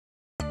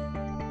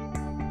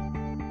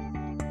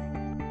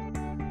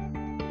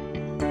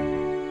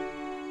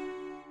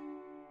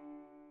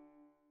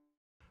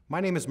My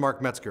name is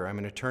Mark Metzger. I'm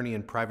an attorney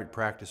in private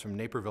practice from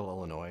Naperville,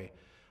 Illinois.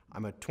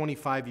 I'm a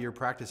 25-year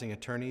practicing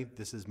attorney.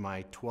 This is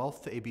my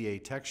 12th ABA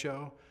Tech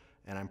Show,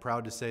 and I'm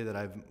proud to say that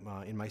I'm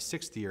in my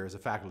 6th year as a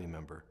faculty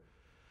member.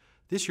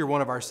 This year,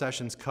 one of our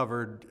sessions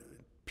covered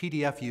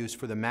PDF use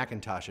for the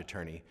Macintosh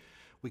attorney.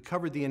 We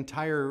covered the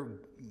entire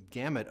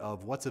gamut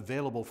of what's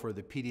available for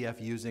the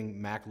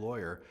PDF-using Mac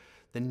lawyer,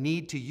 the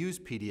need to use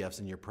PDFs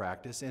in your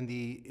practice, and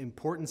the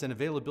importance and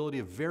availability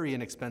of very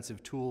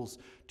inexpensive tools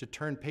to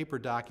turn paper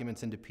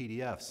documents into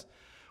PDFs.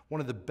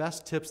 One of the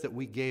best tips that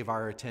we gave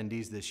our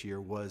attendees this year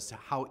was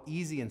how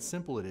easy and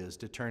simple it is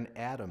to turn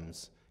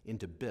atoms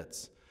into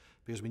bits.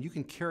 Because when you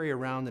can carry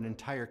around an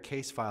entire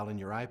case file in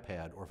your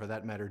iPad, or for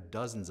that matter,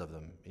 dozens of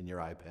them in your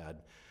iPad,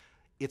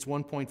 its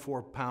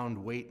 1.4 pound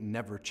weight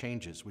never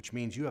changes, which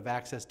means you have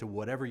access to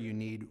whatever you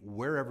need,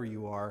 wherever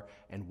you are,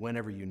 and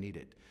whenever you need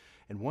it.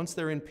 And once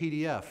they're in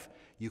PDF,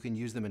 you can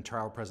use them in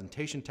trial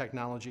presentation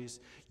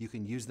technologies. You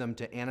can use them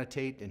to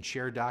annotate and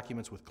share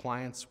documents with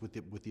clients with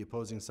the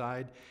opposing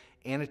side,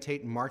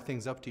 annotate and mark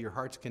things up to your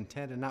heart's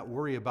content, and not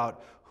worry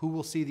about who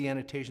will see the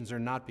annotations or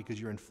not,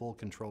 because you're in full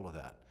control of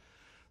that.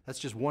 That's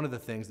just one of the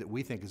things that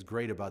we think is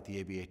great about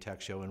the ABA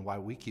Tech Show and why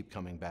we keep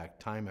coming back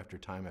time after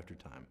time after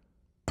time.